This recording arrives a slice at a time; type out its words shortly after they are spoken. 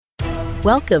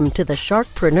Welcome to the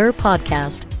Sharkpreneur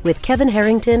Podcast with Kevin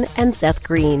Harrington and Seth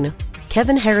Green.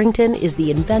 Kevin Harrington is the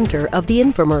inventor of the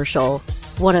infomercial,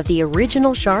 one of the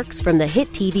original sharks from the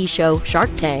hit TV show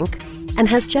Shark Tank, and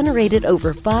has generated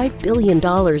over $5 billion in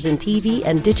TV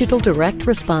and digital direct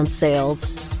response sales.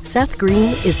 Seth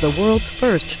Green is the world's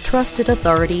first trusted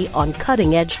authority on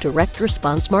cutting-edge direct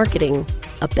response marketing,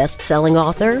 a best-selling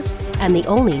author, and the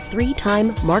only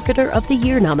 3-time Marketer of the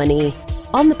Year nominee.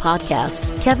 On the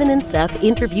podcast, Kevin and Seth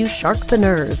interview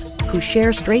sharkpreneurs who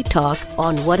share straight talk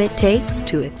on what it takes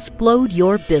to explode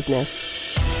your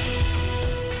business.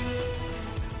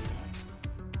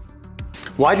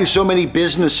 Why do so many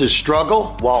businesses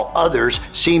struggle while others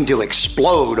seem to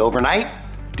explode overnight?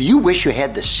 Do you wish you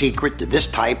had the secret to this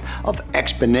type of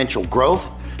exponential growth?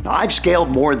 Now, I've scaled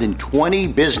more than 20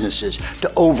 businesses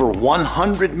to over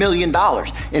 $100 million,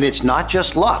 and it's not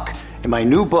just luck. In my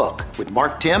new book with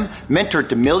Mark Timm, Mentor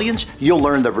to Millions, you'll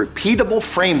learn the repeatable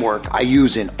framework I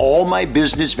use in all my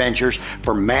business ventures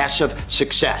for massive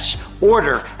success.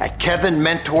 Order at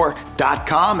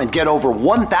kevinmentor.com and get over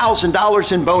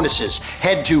 $1,000 in bonuses.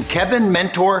 Head to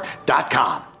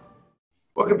kevinmentor.com.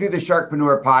 Welcome to the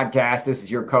Sharkpreneur Podcast. This is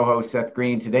your co-host, Seth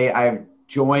Green. Today, I'm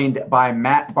joined by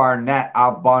Matt Barnett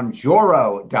of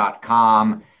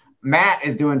Bonjoro.com. Matt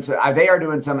is they are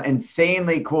doing some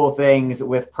insanely cool things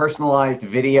with personalized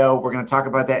video. We're going to talk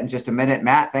about that in just a minute.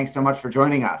 Matt, thanks so much for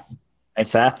joining us. Hey,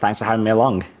 Seth. Thanks for having me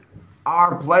along.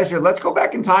 Our pleasure. Let's go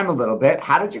back in time a little bit.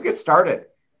 How did you get started?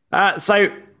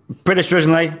 So British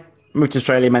originally, moved to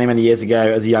Australia many, many years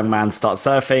ago as a young man, started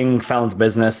surfing, fell into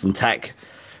business and tech,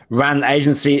 ran an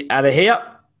agency out of here.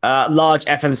 Large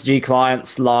FMCG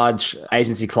clients, large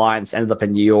agency clients, ended up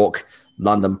in New York,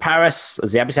 London, Paris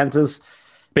as the epicenters.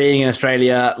 Being in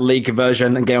Australia, lead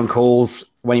conversion and getting on calls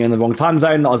when you're in the wrong time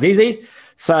zone, not as easy.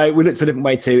 So we looked for a different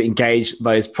way to engage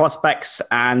those prospects.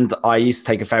 And I used to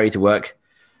take a ferry to work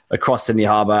across Sydney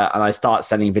Harbour, and I started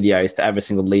sending videos to every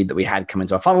single lead that we had come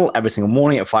into our funnel every single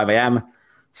morning at 5 a.m.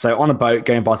 So on a boat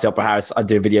going past the Opera House, I'd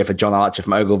do a video for John Archer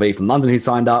from Ogilvy from London who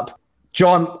signed up.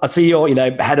 John, I see you're,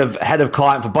 head of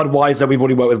client for Budweiser. We've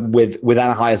already worked with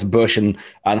Anheuser-Busch and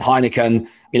Heineken.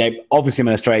 Obviously I'm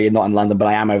in Australia, not in London, but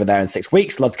I am over there in 6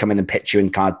 weeks. Love to come in and pitch you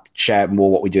and kind of share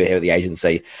more what we do here at the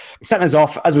agency. Sent those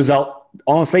off. As a result,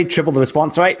 honestly, tripled the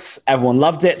response rates. Everyone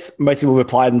loved it. Most people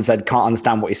replied and said, can't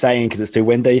understand what you're saying because it's too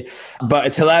windy. But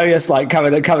it's hilarious, come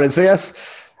and see us.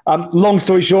 Long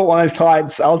story short, one of those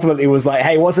clients ultimately was like,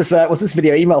 hey, what's this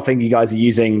video email thing you guys are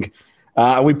using?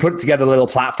 We put together a little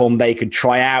platform they could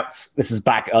try out. This is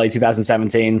back early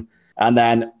 2017. And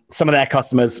then some of their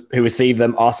customers who received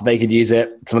them asked if they could use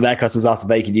it. Some of their customers asked if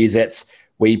they could use it.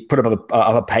 We put up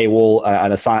a paywall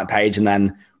and a sign-up page. And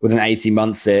then within 18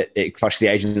 months, it crushed the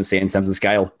agency in terms of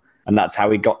scale. And that's how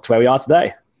we got to where we are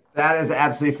today. That is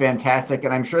absolutely fantastic.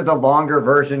 And I'm sure the longer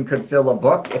version could fill a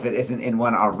book if it isn't in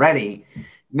one already.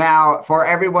 Now, for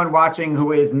everyone watching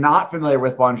who is not familiar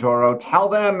with Bonjoro, tell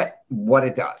them what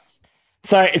it does.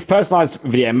 So it's personalized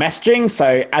video messaging.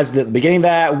 So as we did at the beginning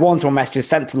there, one-to-one messages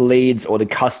sent to the leads or the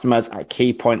customers at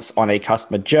key points on a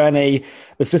customer journey.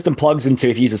 The system plugs into,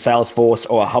 if you use a Salesforce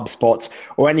or a HubSpot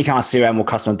or any kind of CRM or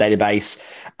customer database.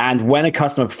 And when a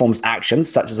customer performs actions,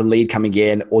 such as a lead coming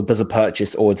in or does a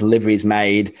purchase or a delivery is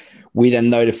made, we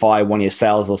then notify one of your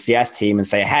sales or CS team and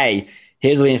say, hey,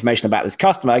 here's all the information about this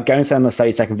customer. Go and send them a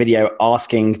 30-second video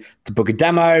asking to book a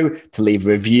demo, to leave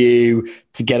a review,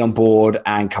 to get on board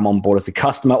and come on board as a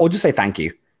customer, or just say thank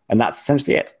you. And that's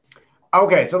essentially it.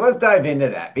 Okay, so let's dive into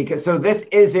that. So this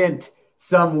isn't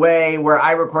some way where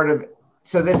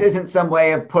this isn't some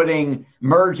way of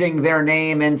merging their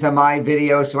name into my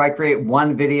video. So I create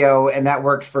one video and that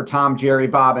works for Tom, Jerry,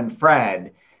 Bob, and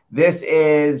Fred. This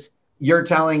is, you're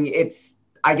telling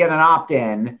I get an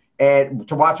opt-in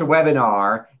to watch a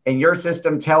webinar, and your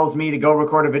system tells me to go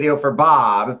record a video for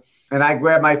Bob, and I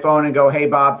grab my phone and go, hey,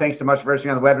 Bob, thanks so much for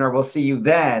registering on the webinar. We'll see you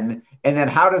then. And then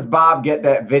how does Bob get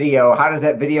that video? How does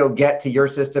that video get to your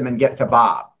system and get to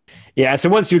Bob? Yeah, so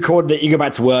once you record it, you go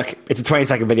back to work. It's a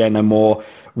 20-second video, no more.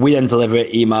 We then deliver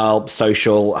it, email,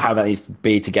 social, how that needs to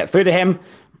be to get through to him.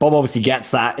 Bob obviously gets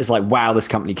that. It's like, wow, this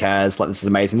company cares. Like, this is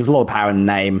amazing. There's a lot of power in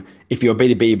the name. If you're a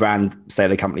B2B brand, say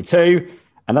the company too.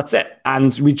 And that's it.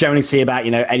 And we generally see about,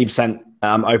 80%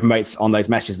 open rates on those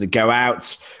messages that go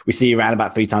out. We see around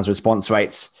about 3 times response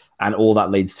rates, and all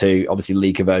that leads to obviously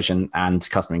lead conversion and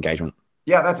customer engagement.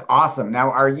 Yeah, that's awesome.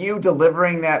 Now, are you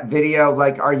delivering that video?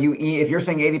 If you're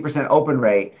saying 80% open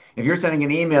rate, if you're sending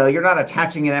an email, you're not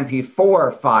attaching an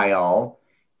MP4 file.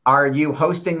 Are you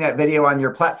hosting that video on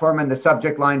your platform and the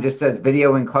subject line just says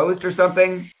video enclosed or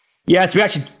something? Yes, we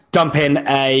actually dump in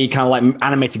a kind of like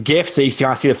animated GIF. So you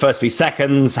can see the first few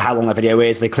seconds, how long that video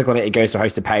is. They click on it, it goes to a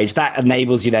hosted page. That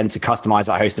enables you then to customize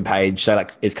that hosted page. So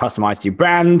that is customized to your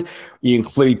brand. You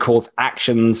include call to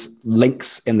actions,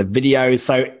 links in the videos.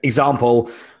 So example,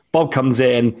 Bob comes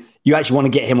in, you actually want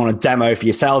to get him on a demo for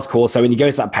your sales call. So when you go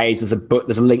to that page, there's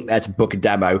a link there to book a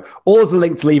demo, or there's a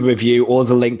link to leave a review, or there's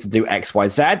a link to do X, Y,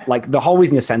 Z. Like the whole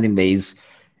reason you're sending these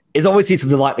is obviously to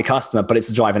delight the customer, but it's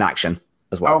to drive an action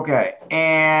as well. Okay.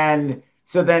 And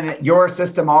so then your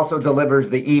system also delivers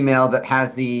the email that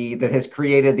has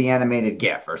created the animated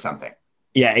GIF or something.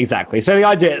 Yeah, exactly. So the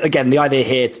idea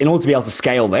here, in order to be able to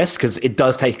scale this, because it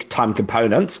does take time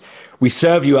components, we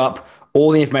serve you up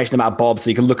all the information about Bob so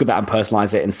you can look at that and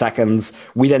personalize it in seconds.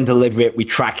 We then deliver it, we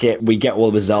track it, we get all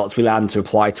the results, we learn to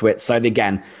apply to it. So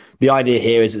again, the idea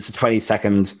here is it's a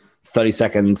 20-second,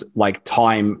 30-second like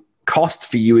time cost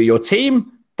for you or your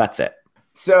team. That's it.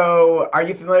 So are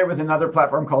you familiar with another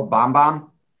platform called BombBomb?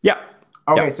 Yeah.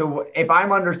 Okay, yep. So if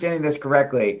I'm understanding this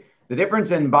correctly, the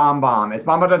difference in BombBomb is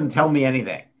BombBomb doesn't tell me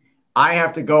anything. I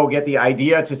have to go get the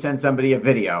idea to send somebody a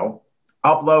video,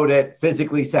 upload it,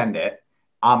 physically send it.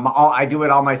 I do it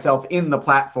all myself in the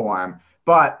platform,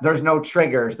 but there's no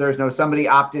triggers. There's no somebody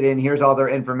opted in. Here's all their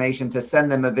information to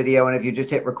send them a video. And if you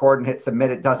just hit record and hit submit,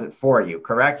 it does it for you.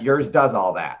 Correct? Yours does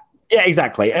all that. Yeah,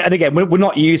 exactly. And again, we're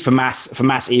not used for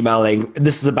mass emailing.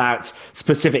 This is about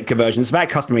specific conversion. It's about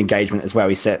customer engagement is where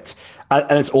we sit.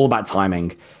 And it's all about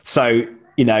timing. So,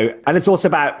 and it's also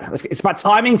about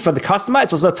timing for the customer.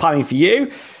 It's also timing for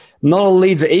you. Not all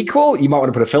leads are equal. You might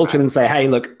want to put a filter in and say, hey,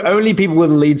 look, only people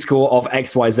with a lead score of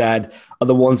X, Y, Z are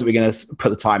the ones that we're going to put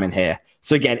the time in here.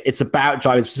 So again, it's about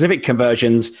driving specific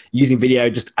conversions using video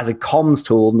just as a comms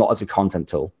tool, not as a content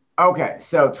tool. Okay,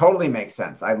 so totally makes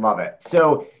sense. I love it.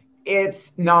 So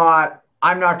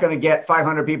I'm not going to get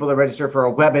 500 people to register for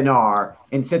a webinar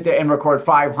and sit there and record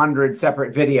 500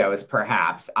 separate videos,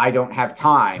 perhaps. I don't have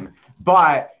time.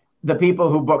 But the people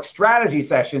who book strategy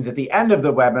sessions at the end of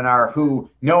the webinar who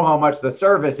know how much the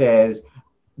service is,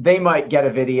 they might get a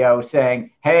video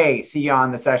saying, hey, see you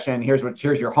on the session. Here's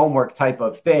your homework type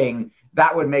of thing.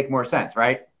 That would make more sense,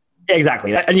 right?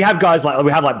 Exactly. And you have guys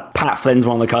we have Pat Flynn's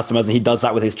one of the customers, and he does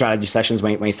that with his strategy sessions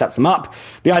when he sets them up.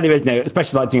 The idea is,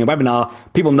 especially like doing a webinar,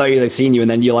 people know you, they've seen you,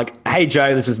 and then you're like, hey,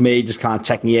 Joe, this is me, just kind of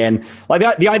checking you in.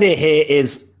 Like the idea here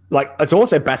is it's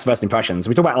also best first impressions.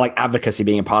 We talk about advocacy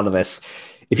being a part of this.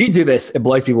 If you do this, it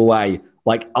blows people away.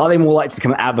 Are they more likely to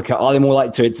become an advocate? Are they more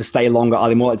likely to stay longer? Are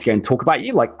they more likely to go and talk about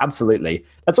you? Absolutely.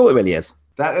 That's all it really is.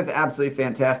 That is absolutely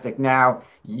fantastic. Now,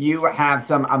 you have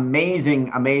some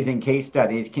amazing, amazing case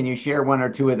studies. Can you share one or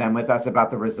two of them with us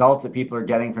about the results that people are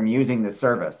getting from using this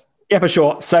service? Yeah, for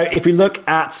sure. So if we look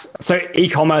at,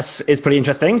 e-commerce is pretty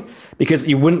interesting because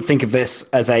you wouldn't think of this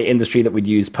as a industry that would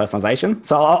use personalization.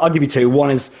 So I'll give you two.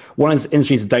 One is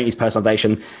industries that don't use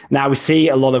personalization. Now we see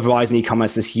a lot of rise in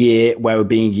e-commerce this year where we're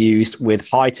being used with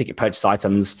high ticket purchase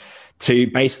items to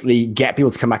basically get people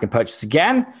to come back and purchase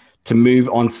again, to move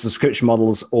on to subscription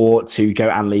models, or to go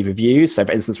and leave reviews. So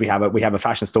for instance, we have a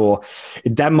fashion store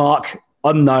in Denmark,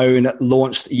 unknown,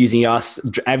 launched using us.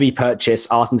 Every purchase,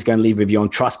 asked them to go and leave a review on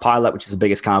Trustpilot, which is the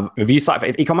biggest kind of review site for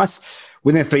e-commerce.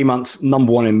 Within 3 months,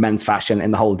 number one in men's fashion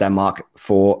in the whole of Denmark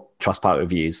for Trustpilot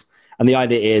reviews. And the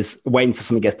idea is waiting until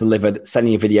something gets delivered,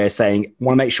 sending a video saying,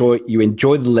 want to make sure you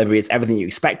enjoy the delivery, it's everything you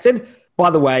expected. By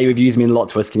the way, reviews mean a lot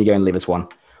to us. Can you go and leave us one?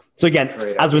 So again,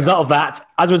 as a result of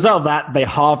that, they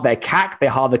halve their CAC, they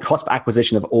halve the cost per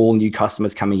acquisition of all new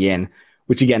customers coming in,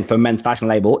 which again, for a men's fashion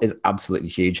label is absolutely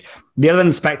huge. The other end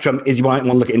of the spectrum is you might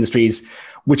want to look at industries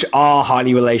which are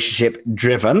highly relationship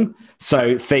driven.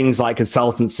 So things like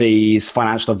consultancies,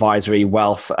 financial advisory,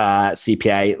 wealth,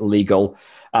 CPA, legal.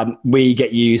 We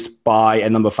get used by a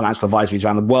number of financial advisories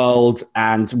around the world.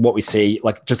 And what we see,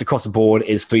 just across the board,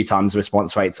 is 3 times the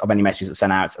response rates of any messages that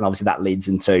sent out. And obviously that leads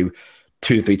into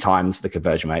 2 to 3 times the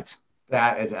conversion rates.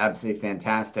 That is absolutely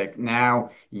fantastic.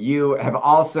 Now, you have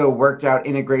also worked out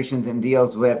integrations and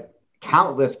deals with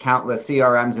countless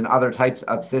CRMs and other types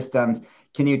of systems.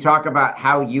 Can you talk about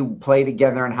how you play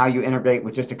together and how you integrate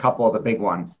with just a couple of the big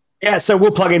ones? Yeah, so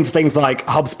we'll plug into things like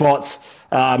HubSpot,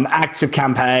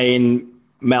 ActiveCampaign,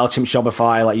 MailChimp,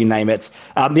 Shopify, you name it.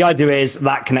 The idea is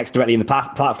that connects directly in the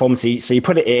platform. So you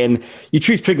put it in, you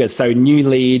choose triggers. So new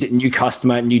lead, new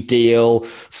customer, new deal,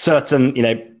 certain,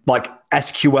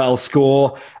 SQL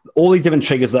score, all these different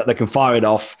triggers that can fire it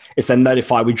off. It's then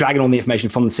notified. We drag in all the information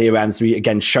from the CRM. So we,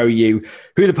 again, show you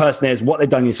who the person is, what they've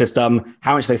done in your system,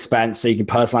 how much they've spent, so you can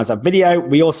personalize that video.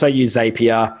 We also use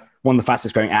Zapier, one of the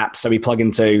fastest growing apps. So we plug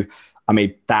into,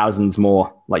 thousands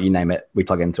more, you name it, we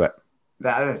plug into it.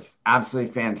 That is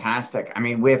absolutely fantastic.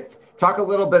 With Talk a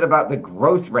little bit about the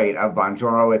growth rate of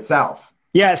Bonjoro itself.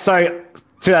 Yeah, so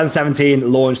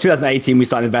 2017 launched, 2018 we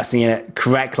started investing in it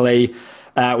correctly.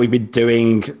 We've been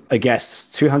doing, I guess,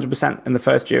 200% in the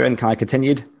first year and kind of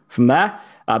continued from there.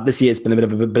 This year it's been a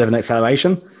bit of an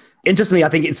acceleration. Interestingly, I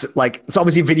think it's so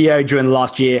obviously video during the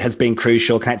last year has been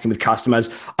crucial, connecting with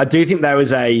customers. I do think there was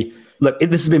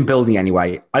this has been building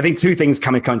anyway. I think two things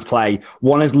come into play.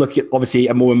 One is look at obviously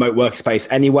a more remote workspace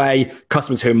anyway.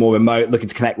 Customers who are more remote looking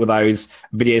to connect with those.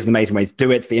 Video is an amazing way to do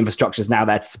it. The infrastructure is now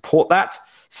there to support that.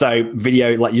 So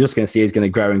video, like you're just going to see, is going to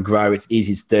grow and grow. It's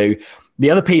easy to do. The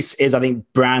other piece is I think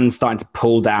brands starting to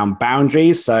pull down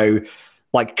boundaries. So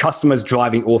like customers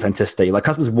driving authenticity. Like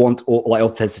customers want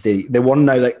authenticity. They want to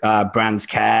know that brands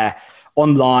care.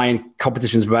 Online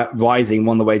competition's rising.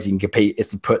 One of the ways you can compete is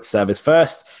to put service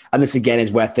first. And this again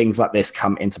is where things like this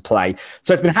come into play.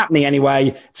 So it's been happening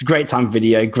anyway. It's a great time for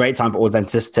video, great time for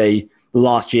authenticity.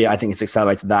 Last year, I think it's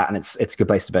accelerated that, and it's a good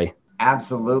place to be.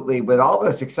 Absolutely. With all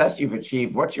the success you've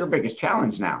achieved, what's your biggest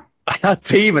challenge now? Our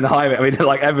team and hiring. I mean,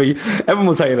 everyone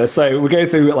will tell you this. So we're going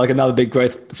through another big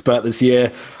growth spurt this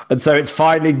year. And so it's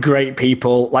finding great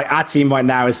people. Like our team right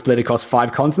now is split across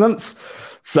 5 continents.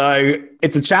 So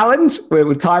it's a challenge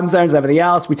with time zones and everything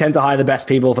else. We tend to hire the best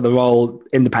people for the role,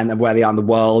 independent of where they are in the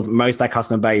world. Most of our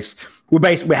customer base, we're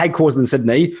headquartered in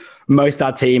Sydney. Most of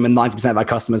our team and 90% of our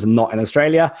customers are not in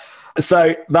Australia.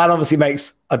 So that obviously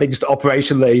makes, I think, just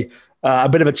operationally a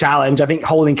bit of a challenge. I think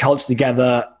holding culture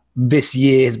together this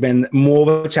year has been more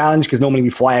of a challenge because normally we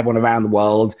fly everyone around the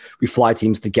world. We fly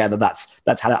teams together. That's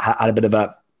had a bit of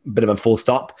a full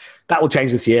stop. That will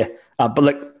change this year. But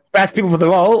look, best people for the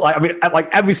role. Like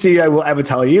every CEO will ever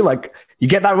tell you, you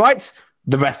get that right,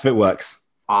 the rest of it works.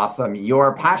 Awesome.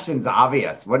 Your passion's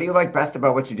obvious. What do you like best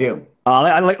about what you do?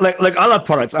 I love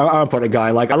products. I'm a product guy.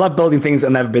 I love building things that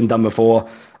have never been done before.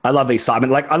 I love the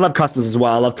excitement. I love customers as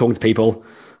well. I love talking to people.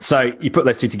 So you put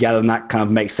those two together and that kind of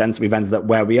makes sense. We've ended up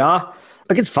where we are.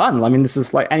 It's fun. I mean, this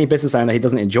is like any business owner who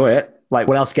doesn't enjoy it. What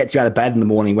else gets you out of bed in the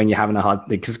morning when you're having a hard,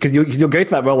 because you'll go through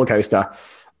that roller coaster.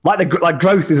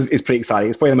 Growth is pretty exciting.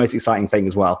 It's probably the most exciting thing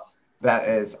as well. That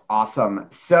is awesome.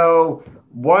 So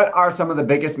what are some of the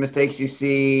biggest mistakes you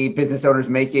see business owners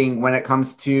making when it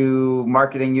comes to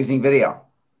marketing using video?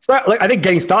 So I think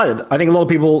getting started, I think a lot of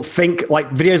people think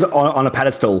videos on a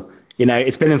pedestal.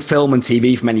 It's been in film and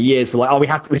TV for many years, but we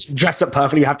have to dress up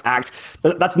perfectly, we have to act.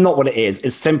 That's not what it is.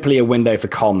 It's simply a window for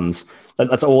comms.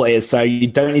 That's all it is. So you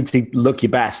don't need to look your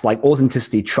best.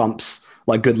 Authenticity trumps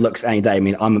good looks any day. I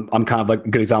mean, I'm kind of a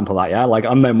good example of that, yeah?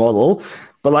 I'm no model,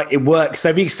 but it works. So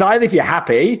if you're excited, if you're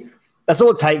happy, that's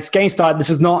all it takes. Getting started, this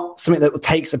is not something that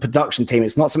takes a production team.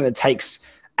 It's not something that takes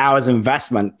hours of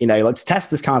investment. To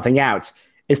test this kind of thing out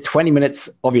is 20 minutes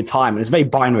of your time, and it's very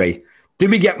binary. Did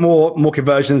we get more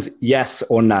conversions? Yes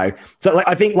or no? So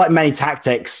I think many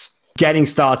tactics, getting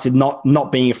started,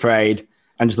 not being afraid,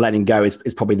 and just letting go is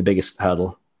probably the biggest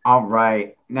hurdle. All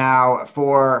right. Now,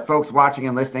 for folks watching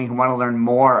and listening who want to learn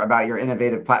more about your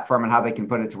innovative platform and how they can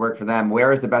put it to work for them,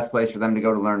 where is the best place for them to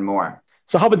go to learn more?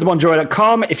 So hop into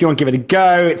bonjoro.com if you want to give it a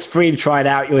go. It's free to try it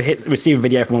out. You'll receive a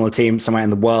video from one of the team somewhere in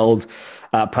the world,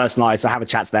 personalized. So have a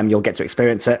chat to them. You'll get to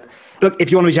experience it. Look, if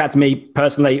you want to reach out to me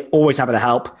personally, always happy to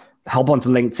help. Hop onto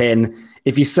LinkedIn.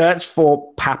 If you search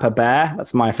for Papa Bear,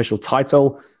 that's my official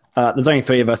title. There's only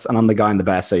 3 of us, and I'm the guy in the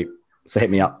bear suit. So hit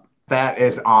me up. That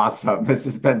is awesome. This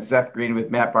has been Seth Green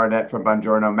with Matt Barnett from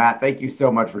Bonjoro. Matt, thank you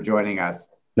so much for joining us.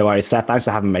 No worries, Seth. Thanks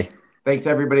for having me. Thanks,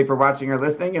 everybody, for watching or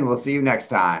listening, and we'll see you next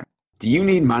time. Do you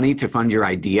need money to fund your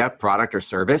idea, product, or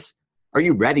service? Are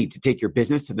you ready to take your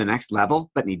business to the next level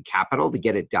but need capital to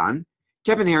get it done?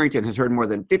 Kevin Harrington has heard more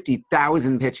than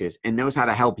 50,000 pitches and knows how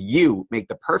to help you make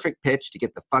the perfect pitch to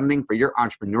get the funding for your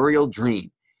entrepreneurial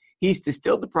dream. He's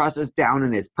distilled the process down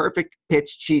in his perfect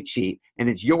pitch cheat sheet, and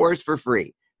it's yours for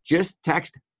free. Just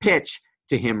text PITCH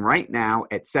to him right now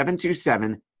at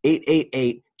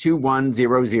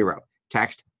 727-888-2100.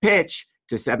 Text PITCH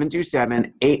to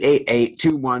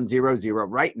 727-888-2100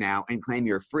 right now and claim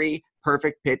your free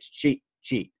perfect pitch cheat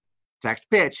sheet. Text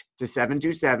PITCH to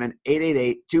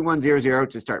 727-888-2100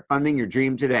 to start funding your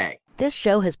dream today. This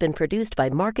show has been produced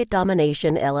by Market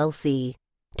Domination, LLC.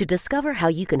 To discover how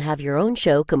you can have your own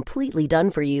show completely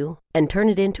done for you and turn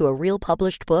it into a real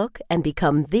published book and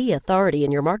become the authority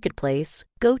in your marketplace,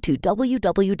 go to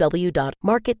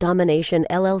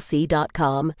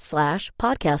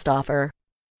www.marketdominationllc.com/podcast offer.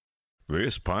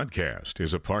 This podcast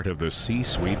is a part of the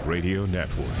C-Suite Radio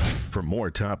Network. For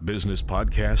more top business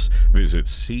podcasts, visit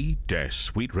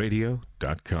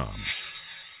c-suiteradio.com.